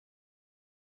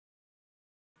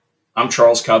I'm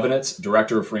Charles Kowanetz,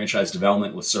 Director of Franchise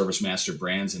Development with ServiceMaster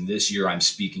Brands, and this year I'm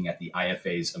speaking at the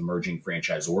IFA's Emerging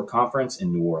Franchisor Conference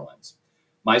in New Orleans.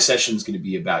 My session is going to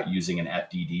be about using an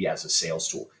FDD as a sales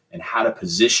tool and how to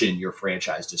position your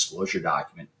franchise disclosure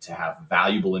document to have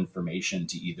valuable information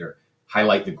to either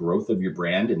highlight the growth of your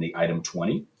brand in the item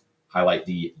 20, highlight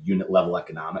the unit level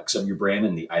economics of your brand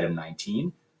in the item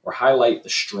 19, or highlight the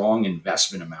strong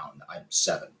investment amount in item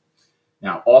 7.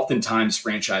 Now, oftentimes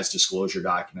franchise disclosure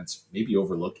documents may be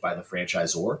overlooked by the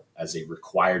franchisor as a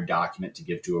required document to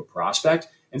give to a prospect,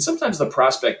 and sometimes the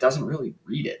prospect doesn't really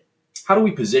read it. How do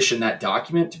we position that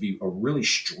document to be a really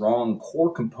strong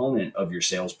core component of your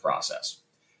sales process?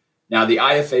 Now, the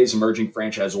IFA's Emerging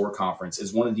Franchisor Conference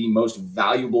is one of the most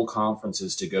valuable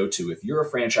conferences to go to if you're a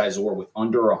franchisor with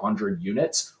under 100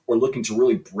 units or looking to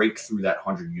really break through that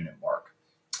 100 unit mark.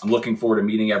 I'm looking forward to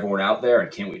meeting everyone out there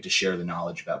and can't wait to share the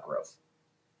knowledge about growth.